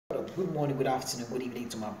good morning, good afternoon, good evening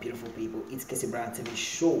to my beautiful people. It's Casey Brand TV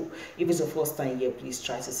show. If it's your first time here, please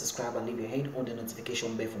try to subscribe and leave your hand on the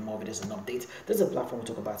notification bell for more videos and updates. This is a platform we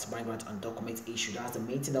talk about migrant and document issue. That's the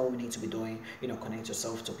main thing that we need to be doing. Connect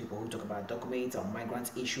yourself to people who talk about documents and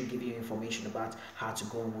migrant issue, give you information about how to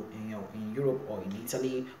go, in Europe or in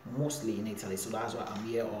Italy, mostly in Italy. So that's why I'm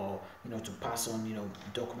here, or to pass on,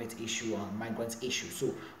 document issue and migrant issue.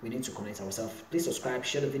 So we need to connect ourselves. Please subscribe,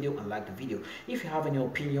 share the video, and like the video. If you have any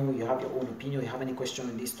opinion, you have your own opinion, you have any question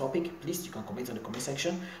on this topic, please you can comment on the comment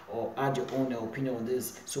section or add your own opinion on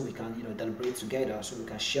this, so we can deliberate together, so we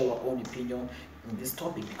can share our own opinion in this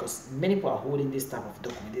topic, because many people are holding this type of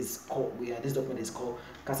document. This document is called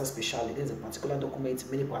Casa Speciali. There's a particular document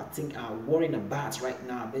many people are worrying about right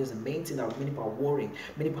now. There's the main thing that many people are worrying.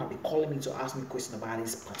 Many people have been calling me to ask me questions about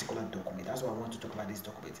this particular document. That's why I want to talk about this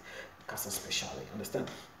document, Casa Speciali.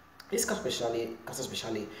 Understand? This Casa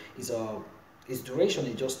Speciali is its duration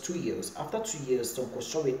is just 2 years. After 2 years, some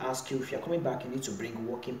Questura will ask you, if you're coming back, you need to bring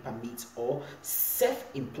working permit or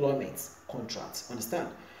self-employment contract. Understand?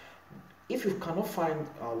 If you cannot find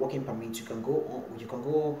working permit, you can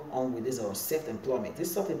go on with this self-employment.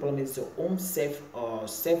 This self-employment is your own self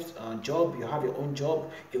job. You have your own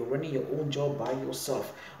job. You're running your own job by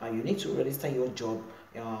yourself, and you need to register your job.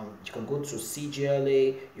 You can go to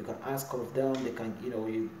CGLA. You can ask all of them. They can,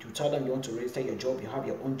 you tell them you want to register your job. You have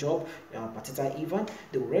your own job, particular even.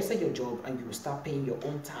 They will register your job, and you will start paying your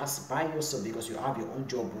own tax by yourself, because you have your own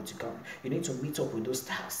job. But you need to meet up with those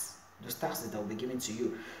tasks. Those tasks that will be given to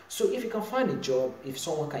you. So if you can find a job, if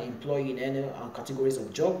someone can employ you in any categories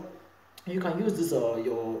of job, you can use this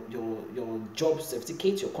your job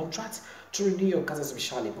certificate, your contract, to renew your Casa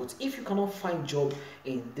Speciali. But if you cannot find job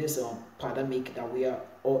in this pandemic that we are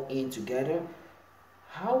all in together,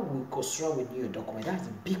 how will Questura renew your document? That's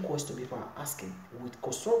the big question people are asking. With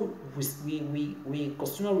Questura,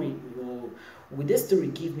 will they still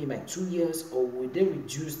give me my 2 years, or will they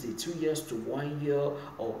reduce the 2 years to 1 year,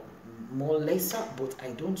 or more lesser? But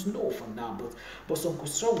I don't know for now. But some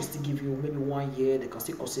Questura will still give you maybe 1 year. They can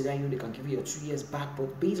still consider you. They can give you your 2 years back.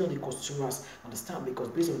 But based on the Questuras, understand? Because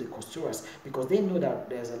based on the Questuras, because they know that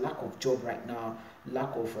there's a lack of job right now,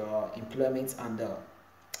 lack of employment, and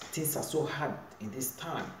things are so hard in this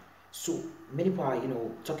time. So many people are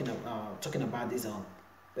talking about this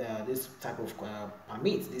this type of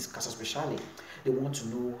permit, this Casa Speciali. They want to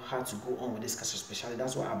know how to go on with this Casa Speciali.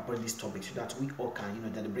 That's why I brought this topic, so that we all can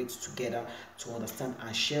deliberate together to understand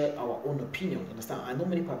and share our own opinion. Understand? I know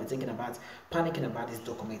many people have been panicking about this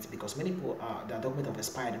document, because many people their document have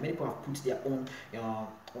expired. Many people have put their own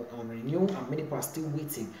on renew, and many people are still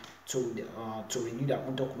waiting to renew their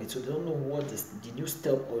own document. So they don't know what the new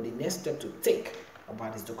step or the next step to take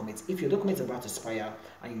about this document. If your document is about to expire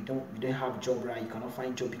and you don't have a job, right, you cannot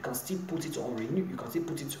find job, you can still put it on renew. You can still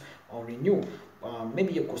put it on renew.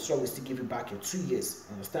 Maybe your Questura will still give you back your 2 years.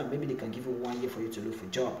 Understand? Maybe they can give you 1 year for you to look for a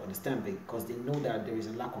job. Understand? Because they know that there is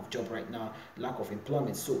a lack of job right now, lack of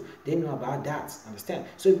employment. So they know about that. Understand?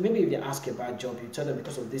 So maybe if they ask you about job, you tell them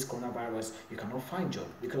because of this coronavirus, you cannot find job.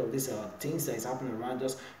 Because of these things that is happening around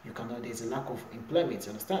us, there's a lack of employment.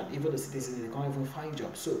 Understand? Even the citizens, they can't even find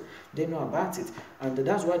jobs. So they know about it, and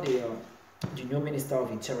that's why the new Minister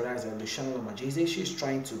of Interior, Luciano Lomagese, she's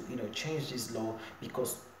trying to change this law,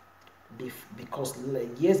 because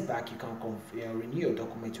years back you can renew your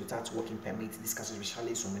document without working permit. This Casa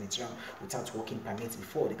Speciali is humanitarian, without working permit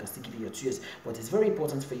before. They can still give you your 2 years, but it's very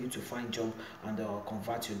important for you to find job and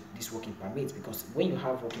convert to this working permit, because when you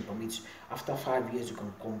have working permit, after 5 years you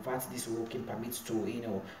can convert this working permit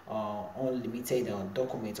to unlimited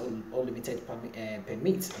document, unlimited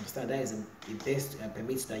permits. Understand? That is the best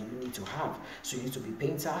permit that you need to have. So you need to be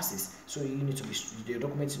paying taxes. So you need to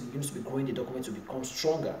be growing the document to become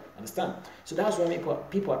stronger. Understand? So that's why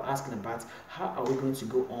people are asking about how are we going to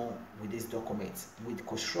go on with this document, with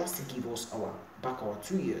Questura to give us our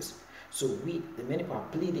 2 years. So many people are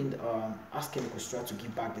pleading, asking Questura to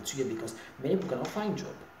give back the 2 years, because many people cannot find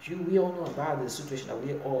job. We all know about the situation that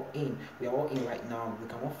we are all in right now. We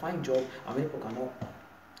cannot find job, and many people cannot,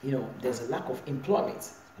 there's a lack of employment.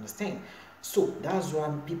 Understand? So that's why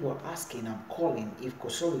people are asking and calling if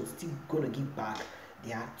Questura is still going to give back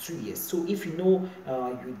their 2 years. So if you know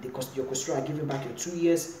your Questura are giving back your 2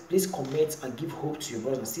 years, please comment and give hope to your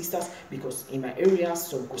brothers and sisters, because in my area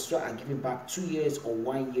some Questura are giving back 2 years or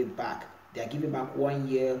 1 year back. They are giving back 1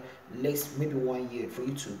 year, less maybe 1 year for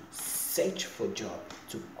you to search for job,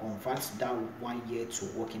 to convert that 1 year to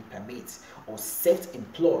working permit, or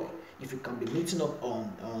self-employ. If you can be meeting up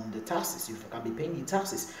on the taxes, if you can be paying the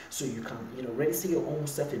taxes, so you can register your own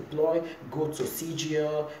self-employ, go to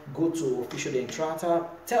CGL, go to official entrata,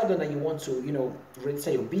 tell them that you want to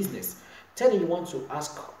register your business, tell them you want to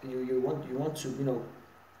ask you want to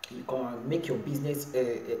you can make your business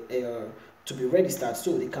to be registered,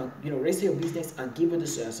 so they can register your business and give you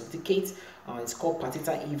this certificate. It's called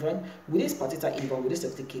partita even. With this partita even, with this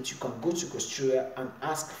certificate, you can go to Questura and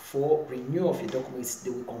ask for renewal of your documents. They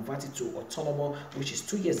will convert it to autonomous, which is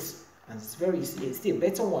 2 years, and it's still a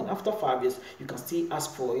better one. After 5 years, you can still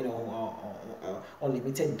ask for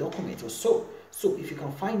unlimited document or so. So if you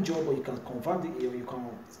can find job, or you can convert it, you can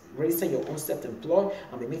register your own self-employed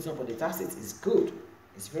and be meeting up on the taxes, it's good.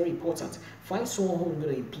 It's very important. Find someone who's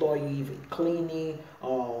going to employ you, cleaning,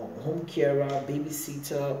 home carer,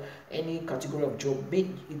 babysitter, any category of job.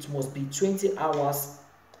 It must be 20 hours,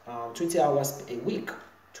 20 hours a week.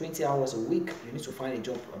 20 hours a week. You need to find a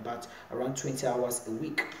job about around 20 hours a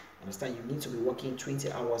week. Understand? You need to be working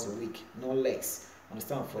 20 hours a week, no less.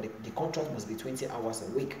 Understand? For the contract must be 20 hours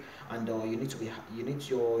a week, and you need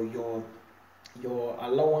your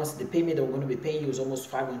allowance. The payment they're going to be paying you is almost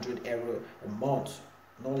 500 euro a month.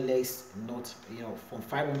 No less, not from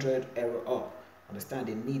 500 euro up. Understand?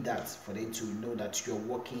 They need that for them to know that you're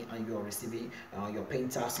working and you're receiving your paying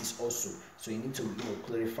taxes also. So you need to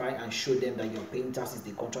clarify and show them that you're paying taxes.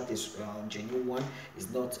 The contract is genuine one,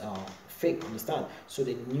 is not fake. Understand? So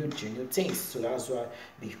they need genuine things. So that's why,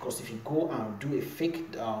 because if you go and do a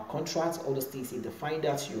fake contract, all those things, if they find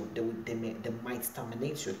out they might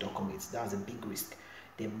terminate your documents. That's a big risk.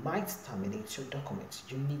 They might terminate your documents.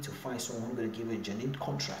 You need to find someone who's going to give you a genuine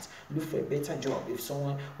contract. Look for a better job. If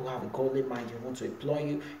someone who have a godly mind, you want to employ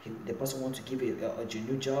you, the person wants to give you a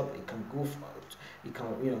genuine job, it can go for, you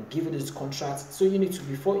can give you this contract. So you need to,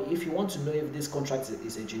 before, if you want to know if this contract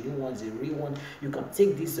is a genuine one, is a real one, you can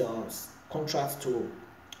take this contract to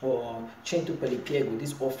Centro per l'Impiego.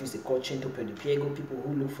 This office they call Centro per l'Impiego. People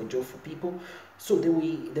who look for job for people. So they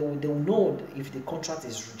will know if the contract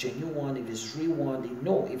is genuine one, if it's real one. They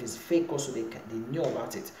know if it's fake also. They know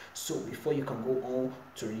about it. So before you can go on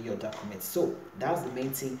to renew your documents. So that's the main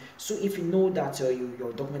thing. So if you know that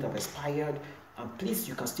your document have expired, and please,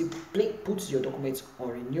 you can still put your documents on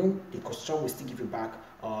renew. The Questura will still give you back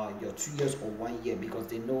your 2 years or 1 year, because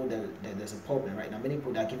they know that there's a problem right now. Many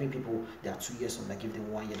people, they are giving people their 2 years, and they give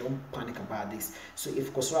them 1 year. Don't panic about this. So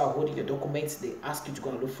if Questura are holding your documents, they ask you to go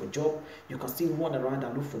and look for a job, you can still run around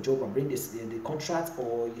and look for a job and bring the contract.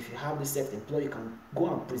 Or if you have the self-employed, you can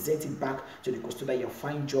go and present it back to the Questura, your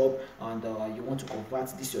fine job, and you want to convert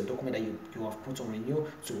this your document that you have put on renew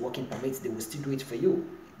to working permits. They will still do it for you.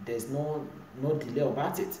 There's no delay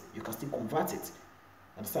about it. You can still convert it.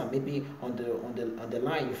 Understand? Maybe on the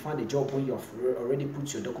line you find a job when you have already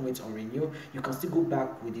put your documents on renew. You can still go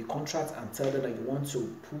back with the contract and tell them that you want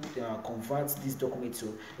to convert this document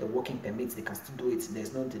to a working permit. They can still do it.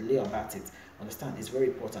 There's no delay about it. Understand? It's very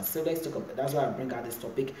important. So let's talk about. That's why I bring out this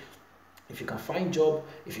topic. If you can find job,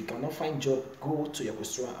 if you cannot find job, go to your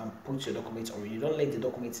Questura and put your documents on renew. Don't let the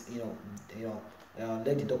documents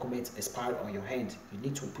let the document expire on your hand. You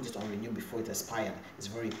need to put it on renew before it expires. It's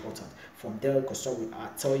very important. From there, Questura will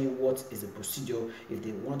tell you what is the procedure. If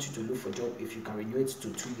they want you to look for a job, if you can renew it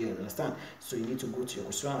to 2 years, understand? So you need to go to your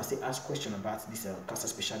Questura and say, ask question about this Casi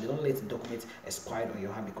Speciali. Don't let the document expire on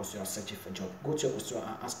your hand because you are searching for a job. Go to your Questura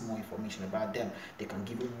and ask more information about them. They can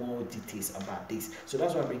give you more details about this. So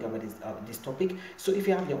that's why I bring about this topic. So if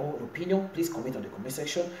you have your own opinion, please comment on the comment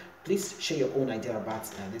section. Please share your own idea about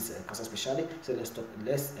this Casi Speciali. So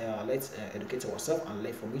let's educate ourselves and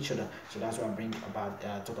learn from each other. So that's why I bring about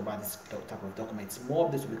talk about this type of documents. More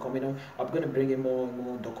of this will be coming on. I'm going to bring in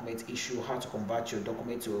more document issue, how to convert your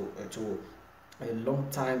document to a long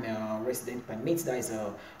time resident permit. That is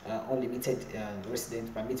a unlimited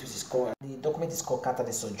resident permit, which is called, the document is called Carta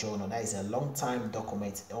di Soggiorno. That is a long time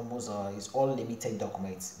document, almost it's all limited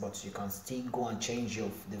documents, but you can still go and change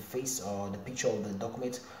the face or the picture of the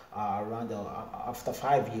document around after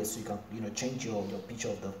 5 years. So you can change your picture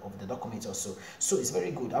of the document also. So it's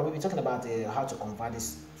very good. I will be talking about how to convert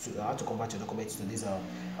your documents to this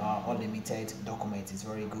unlimited document. It's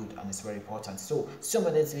very good and it's very important. So see you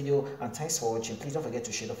on the next video, and thanks for watching. Please don't forget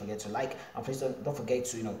to share, don't forget to like, and please don't forget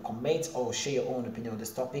to comment or share your own opinion on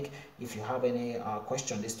this topic. If you have any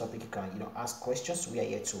question on this topic, you can ask questions. We are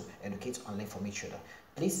here to educate and learn from each other.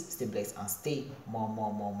 Please stay blessed and stay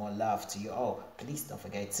more love to you all. Please don't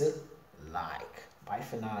forget to like. Bye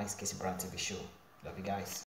for now. It's Casey Brown TV Show. Love you guys.